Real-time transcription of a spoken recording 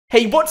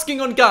Hey, what's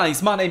going on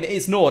guys? My name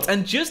is Nort,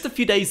 and just a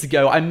few days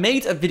ago I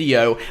made a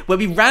video where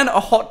we ran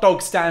a hot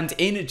dog stand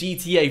in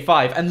GTA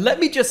 5, and let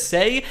me just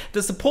say,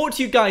 the support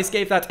you guys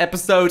gave that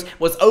episode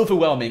was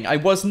overwhelming. I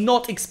was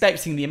not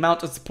expecting the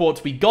amount of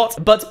support we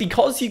got, but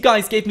because you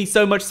guys gave me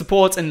so much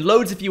support and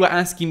loads of you were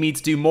asking me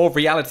to do more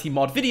reality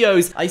mod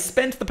videos, I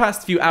spent the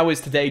past few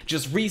hours today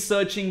just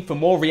researching for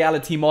more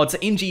reality mods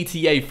in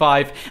GTA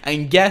 5,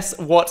 and guess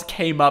what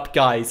came up,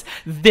 guys?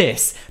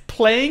 This.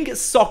 Playing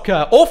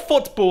soccer or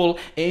football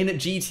in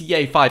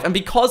GTA 5. And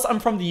because I'm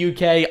from the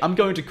UK, I'm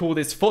going to call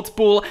this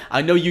football.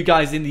 I know you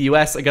guys in the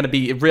US are going to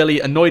be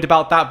really annoyed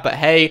about that, but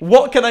hey,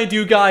 what can I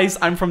do, guys?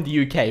 I'm from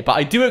the UK, but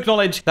I do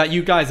acknowledge that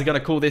you guys are going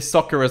to call this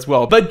soccer as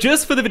well. But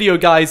just for the video,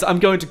 guys, I'm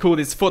going to call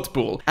this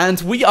football.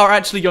 And we are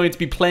actually going to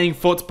be playing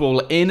football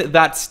in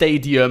that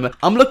stadium.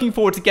 I'm looking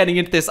forward to getting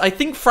into this. I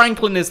think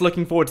Franklin is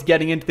looking forward to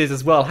getting into this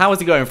as well. How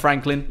is it going,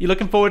 Franklin? You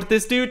looking forward to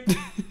this, dude?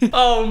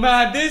 Oh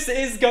man, this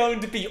is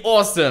going to be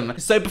awesome.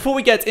 So before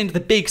we get into the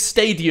big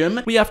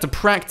stadium, we have to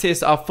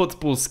practice our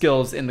football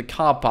skills in the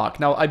car park.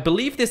 Now, I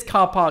believe this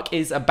car park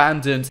is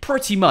abandoned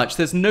pretty much.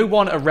 There's no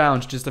one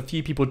around, just a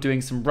few people doing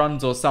some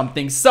runs or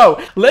something.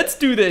 So let's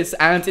do this.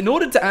 And in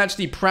order to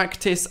actually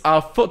practice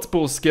our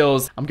football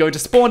skills, I'm going to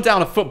spawn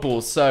down a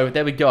football. So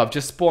there we go. I've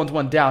just spawned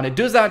one down. It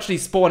does actually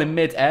spawn in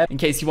mid-air. In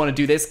case you want to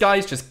do this,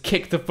 guys, just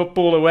kick the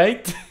football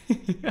away.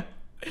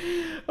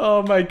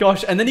 Oh my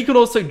gosh. And then you can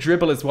also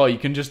dribble as well. You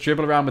can just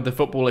dribble around with the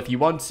football if you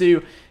want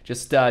to.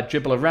 Just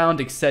dribble around,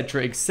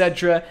 etc,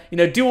 etc. You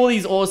know, do all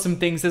these awesome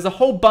things. There's a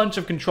whole bunch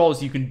of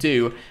controls you can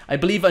do. I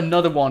believe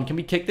another one. Can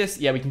we kick this?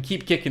 Yeah, we can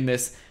keep kicking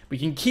this. We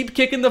can keep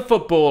kicking the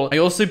football. I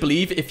also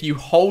believe if you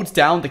hold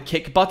down the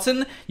kick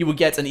button, you will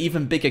get an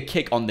even bigger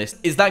kick on this.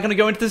 Is that going to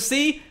go into the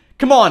sea?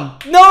 Come on.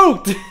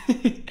 No!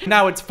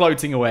 Now it's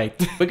floating away.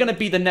 We're going to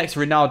be the next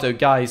Ronaldo,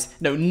 guys.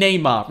 No,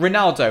 Neymar,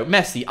 Ronaldo,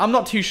 Messi. I'm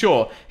not too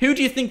sure. Who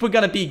do you think we're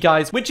going to be,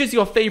 guys? Which is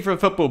your favorite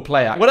football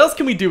player? What else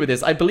can we do with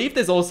this? I believe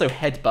there's also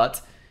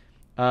headbutt.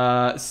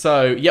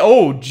 So, yeah.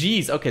 Oh,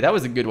 geez. Okay, that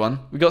was a good one.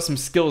 We got some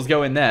skills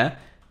going there.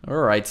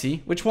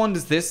 Alrighty. Which one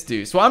does this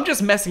do? So I'm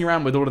just messing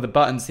around with all of the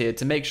buttons here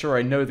to make sure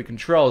I know the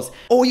controls.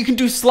 Oh, you can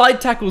do slide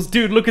tackles.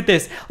 Dude, look at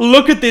this.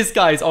 Look at this,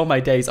 guys. Oh,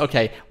 my days.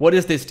 Okay, what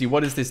does this do?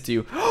 What does this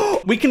do?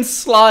 We can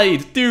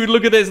slide. Dude,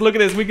 look at this. Look at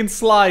this. We can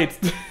slide.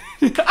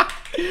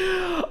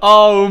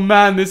 Oh,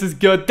 man, this is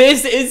good.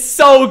 This is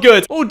so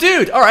good. Oh,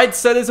 dude. All right,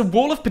 so there's a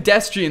wall of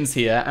pedestrians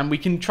here, and we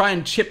can try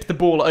and chip the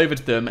ball over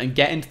to them and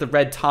get into the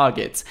red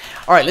targets.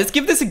 All right, let's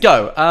give this a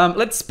go.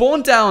 Let's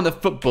spawn down the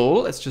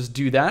football. Let's just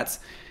do that.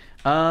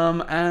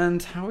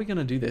 And how are we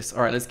gonna do this?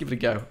 All right, let's give it a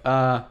go.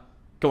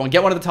 Go on,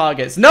 get one of the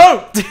targets.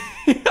 No!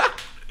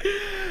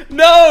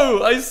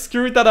 No! I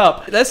screwed that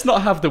up. Let's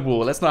not have the wall.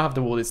 Let's not have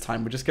the wall this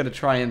time. We're just gonna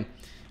try and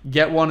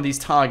get one of these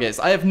targets.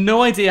 I have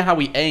no idea how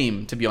we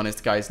aim, to be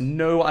honest, guys.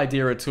 No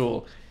idea at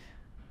all.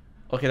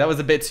 Okay, that was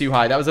a bit too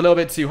high. That was a little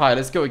bit too high.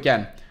 Let's go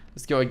again.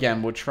 Let's go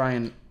again. We'll try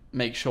and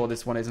make sure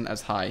this one isn't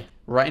as high.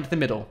 Right into the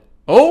middle.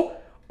 Oh!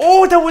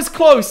 Oh, that was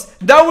close!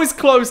 That was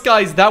close,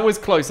 guys. That was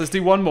close. Let's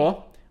do one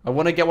more. I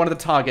want to get one of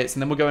the targets,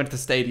 and then we'll go into the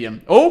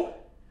stadium. Oh!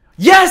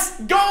 Yes!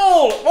 Goal!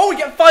 Oh, we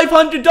get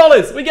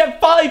 $500! We get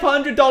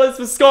 $500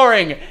 for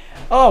scoring!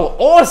 Oh,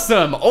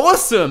 awesome!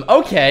 Awesome!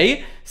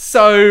 Okay,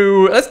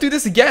 so let's do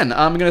this again.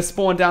 I'm going to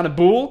spawn down a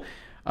ball.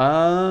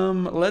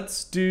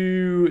 Let's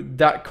do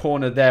that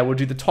corner there. We'll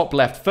do the top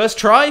left. First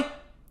try.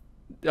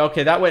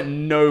 Okay, that went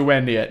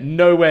nowhere near.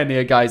 Nowhere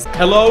near, guys.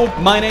 Hello,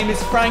 my name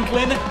is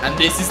Franklin, and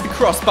this is the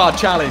Crossbar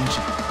Challenge.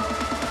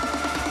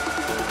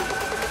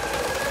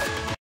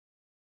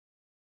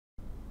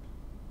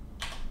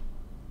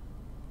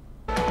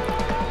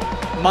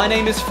 My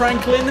name is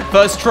Franklin.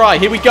 First try.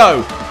 Here we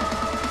go.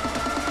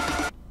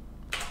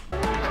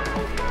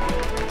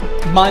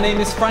 My name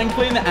is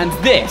Franklin, and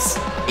this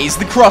is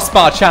the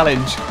Crossbar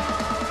Challenge.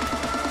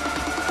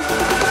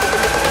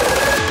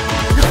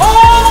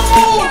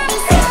 Oh!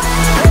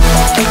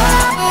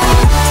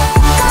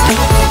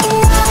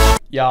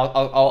 Yeah,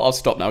 I'll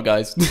stop now,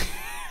 guys.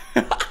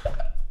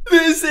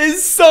 This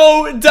is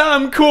so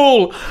damn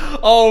cool.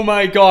 Oh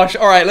my gosh.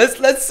 All right,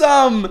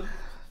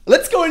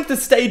 let's go into the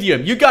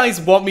stadium. You guys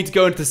want me to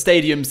go into the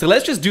stadium, so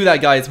let's just do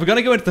that, guys. We're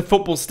gonna go into the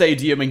football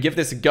stadium and give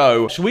this a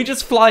go. Should we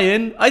just fly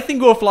in? I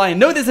think we'll fly in.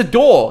 No, there's a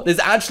door. There's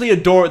actually a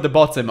door at the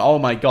bottom. Oh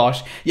my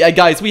gosh. Yeah,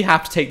 guys, we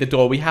have to take the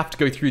door. We have to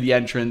go through the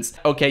entrance.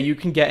 Okay, you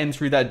can get in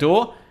through that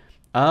door.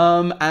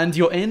 And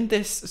you're in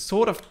this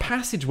sort of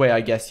passageway,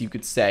 I guess you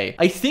could say.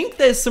 I think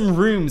there's some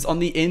rooms on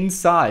the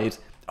inside.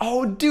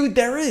 Oh, dude,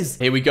 there is.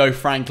 Here we go,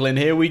 Franklin.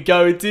 Here we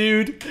go,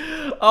 dude.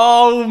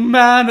 Oh,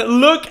 man.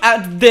 Look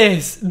at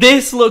this.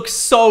 This looks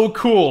so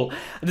cool.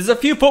 There's a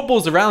few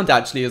footballs around,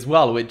 actually, as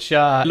well, which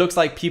looks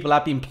like people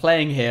have been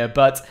playing here.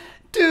 But,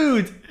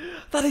 dude,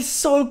 that is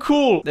so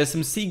cool. There's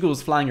some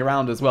seagulls flying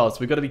around as well, so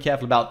we've got to be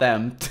careful about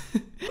them.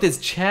 There's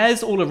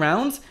chairs all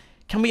around.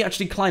 Can we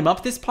actually climb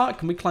up this part?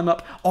 Can we climb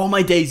up? Oh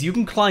my days, you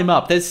can climb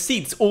up. There's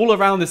seats all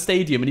around the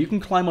stadium and you can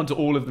climb onto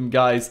all of them,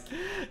 guys.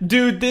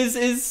 Dude, this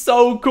is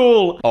so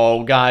cool.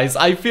 Oh, guys,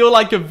 I feel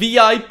like a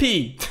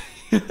VIP.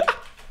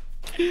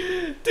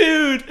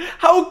 Dude,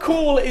 how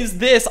cool is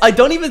this? I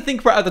don't even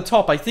think we're at the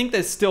top. I think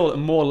there's still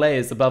more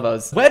layers above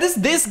us. Where does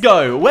this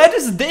go? Where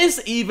does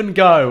this even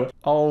go?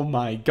 Oh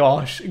my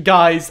gosh.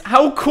 Guys,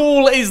 how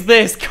cool is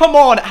this? Come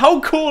on, how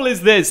cool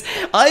is this?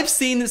 I've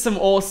seen some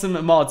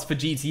awesome mods for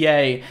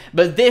GTA,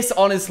 but this,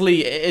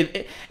 honestly,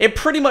 it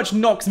pretty much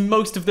knocks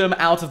most of them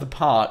out of the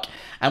park.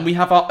 And we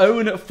have our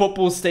own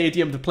football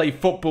stadium to play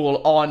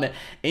football on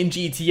in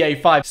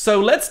GTA 5. So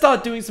let's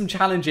start doing some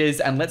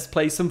challenges and let's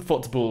play some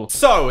football.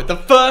 So the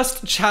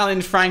first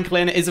challenge,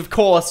 Franklin, is of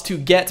course to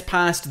get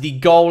past the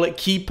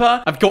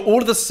goalkeeper. I've got all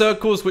of the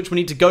circles which we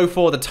need to go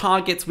for, the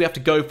targets we have to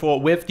go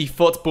for with the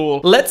football.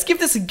 Let's give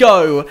this a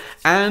go.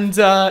 And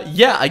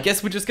yeah, I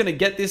guess we're just gonna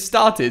get this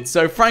started.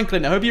 So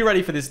Franklin, I hope you're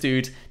ready for this,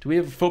 dude. Do we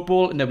have a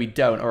football? No, we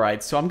don't. All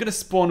right, so I'm gonna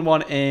spawn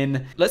one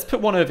in. Let's put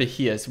one over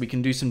here so we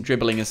can do some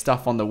dribbling and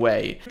stuff on the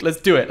way.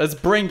 Let's do it. Let's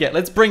bring it.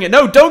 Let's bring it.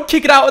 No, don't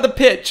kick it out of the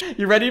pitch.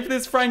 You ready for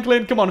this,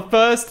 Franklin? Come on.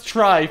 First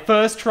try.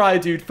 First try,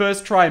 dude.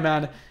 First try,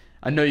 man.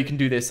 I know you can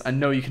do this. I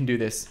know you can do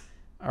this.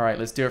 All right,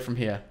 let's do it from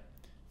here.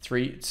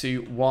 3,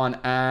 2, 1,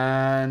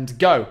 and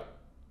go.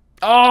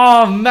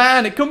 Oh,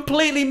 man. It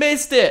completely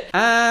missed it.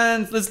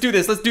 And let's do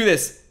this. Let's do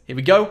this. Here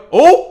we go.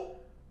 Oh!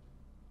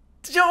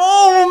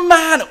 Oh,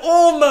 man.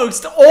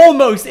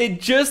 Almost.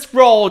 It just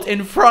rolled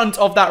in front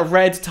of that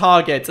red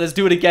target. Let's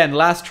do it again.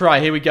 Last try.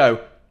 Here we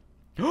go.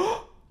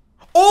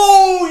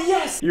 Oh,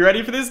 yes! You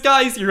ready for this,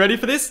 guys? You ready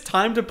for this?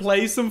 Time to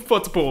play some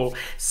football.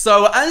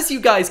 So, as you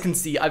guys can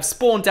see, I've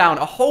spawned down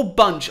a whole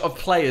bunch of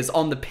players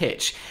on the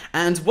pitch.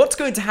 And what's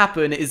going to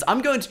happen is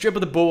I'm going to dribble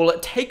the ball,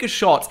 take a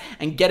shot,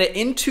 and get it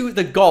into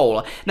the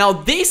goal. Now,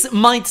 this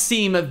might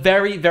seem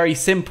very, very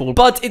simple,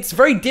 but it's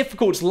very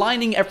difficult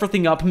lining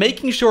everything up,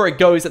 making sure it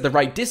goes at the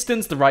right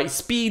distance, the right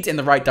speed, in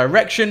the right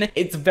direction.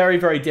 It's very,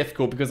 very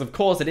difficult because, of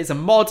course, it is a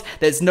mod.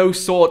 There's no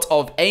sort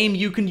of aim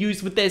you can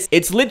use with this.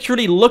 It's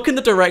literally look in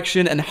the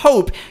direction and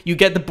hope you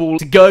get the ball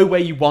to go where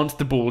you want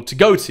the ball to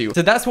go to.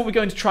 So that's what we're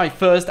going to try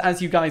first. As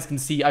you guys can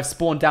see, I've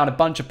spawned down a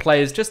bunch of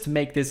players just to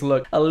make this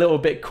look a little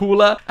bit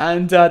cooler.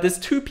 And there's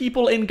 2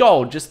 people in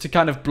goal just to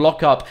kind of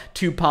block up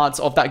 2 parts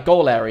of that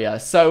goal area.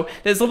 So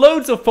there's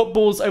loads of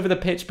footballs over the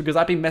pitch because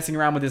I've been messing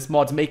around with this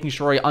mod, making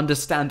sure I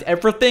understand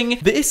everything.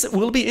 This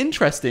will be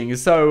interesting.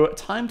 So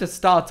time to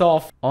start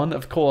off on,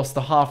 of course,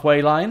 the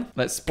halfway line.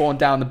 Let's spawn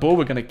down the ball.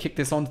 We're going to kick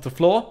this onto the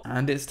floor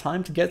and it's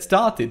time to get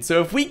started.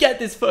 So if we get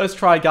this first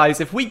try, guys,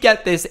 if we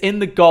get this in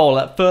the goal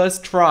at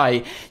first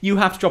try, you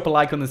have to drop a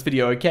like on this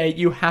video, okay?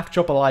 You have to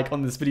drop a like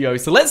on this video.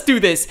 So let's do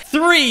this.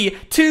 3,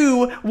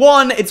 2,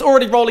 1. It's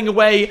already rolling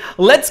away.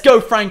 Let's go,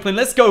 Franklin.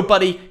 Let's go,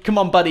 buddy. Come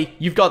on, buddy.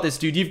 You've got this,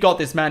 dude. You've got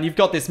this, man. You've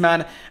got this,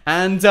 man.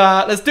 And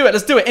let's do it.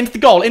 Let's do it. Into the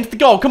goal. Into the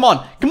goal. Come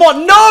on. Come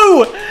on.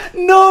 No!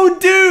 No,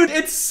 dude.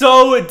 It's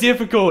so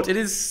difficult. It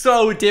is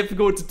so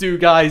difficult to do,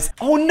 guys.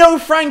 Oh, no,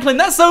 Franklin.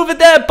 That's over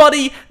there,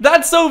 buddy.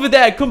 That's over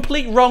there.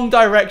 Complete wrong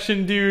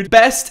direction, dude.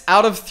 Best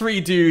out of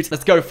 3, dude.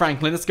 Let's go,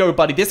 Franklin. Let's go,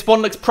 buddy. This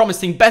one looks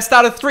promising. Best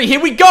out of 3.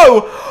 Here we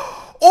go.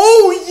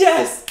 Oh,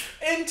 yes.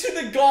 Into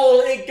the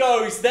goal it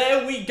goes.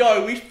 There we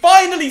go. We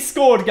finally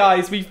scored,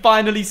 guys. We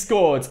finally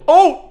scored.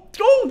 Oh,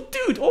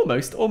 dude.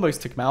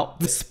 Almost took him out.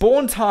 The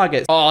spawn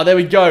target. Oh, there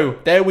we go.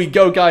 There we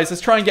go, guys.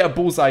 Let's try and get a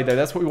bullseye, though.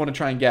 That's what we want to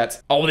try and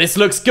get. Oh, this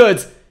looks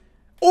good.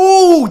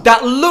 Oh,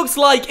 that looks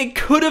like it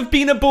could have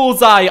been a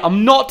bullseye.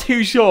 I'm not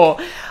too sure.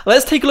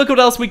 Let's take a look at what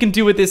else we can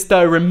do with this,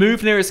 though.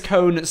 Remove nearest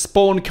cone,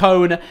 spawn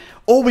cone.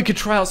 Or we could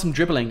try out some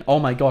dribbling. Oh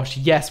my gosh,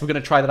 yes, we're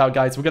going to try that out,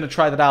 guys. We're going to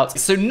try that out.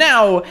 So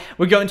now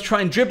we're going to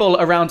try and dribble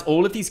around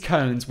all of these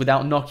cones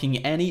without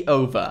knocking any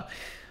over.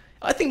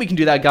 I think we can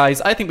do that, guys.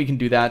 I think we can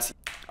do that.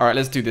 All right,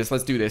 let's do this.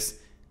 Let's do this.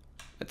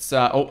 Let's,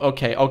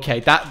 okay.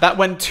 That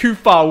went too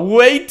far.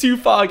 Way too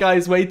far,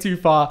 guys. Way too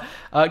far.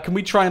 Can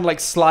we try and,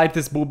 like, slide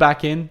this ball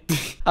back in?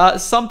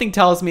 Something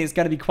tells me it's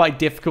going to be quite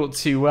difficult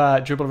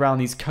to dribble around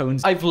these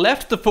cones. I've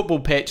left the football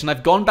pitch and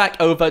I've gone back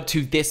over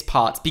to this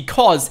part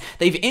because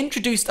they've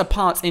introduced a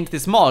part into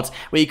this mod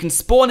where you can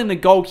spawn in a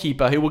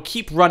goalkeeper who will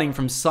keep running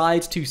from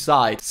side to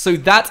side. So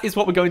that is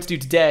what we're going to do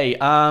today.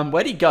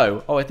 Where'd he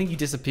go? Oh, I think he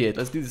disappeared.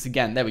 Let's do this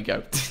again. There we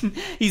go.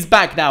 He's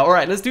back now. All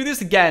right, let's do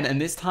this again.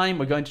 And this time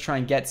we're going to try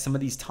and get some of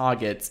these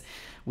targets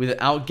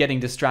without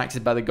getting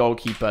distracted by the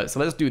goalkeeper. So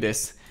let's do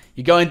this.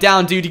 You're going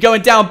down, dude. You're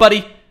going down,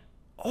 buddy.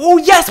 Oh,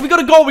 yes, we got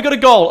a goal. We got a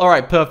goal. All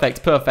right,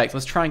 perfect.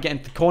 Let's try and get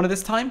into the corner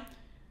this time.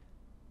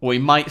 We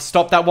might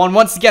stop that one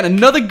once again.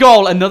 Another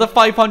goal, another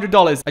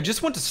 $500. I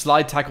just want to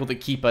slide tackle the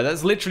keeper.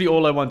 That's literally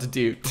all I want to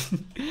do.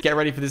 Get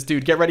ready for this,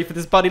 dude. Get ready for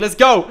this, buddy. Let's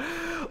go.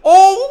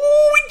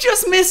 Oh, we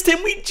just missed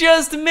him. We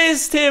just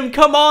missed him.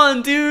 Come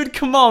on, dude.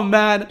 Come on,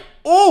 man.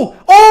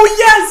 Oh,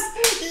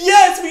 yes!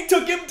 Yes, we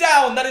took him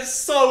down. That is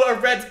so a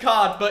red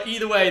card. But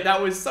either way,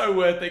 that was so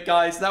worth it,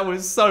 guys. That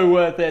was so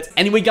worth it.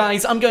 Anyway,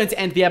 guys, I'm going to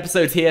end the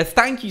episode here.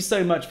 Thank you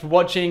so much for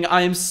watching.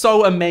 I am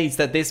so amazed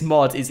that this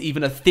mod is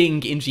even a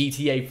thing in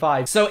GTA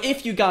 5. So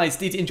if you guys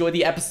did enjoy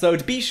the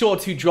episode, be sure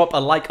to drop a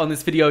like on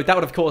this video. That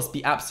would, of course,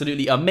 be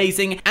absolutely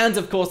amazing. And,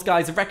 of course,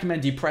 guys, I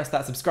recommend you press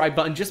that subscribe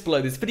button just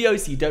below this video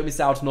so you don't miss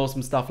out on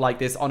awesome stuff like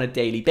this on a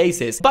daily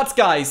basis. But,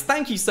 guys,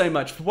 thank you so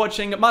much for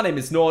watching. My name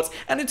is Nort,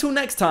 and until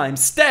next time,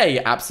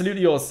 stay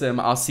absolutely awesome.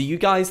 I'll see you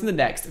guys in the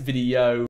next video.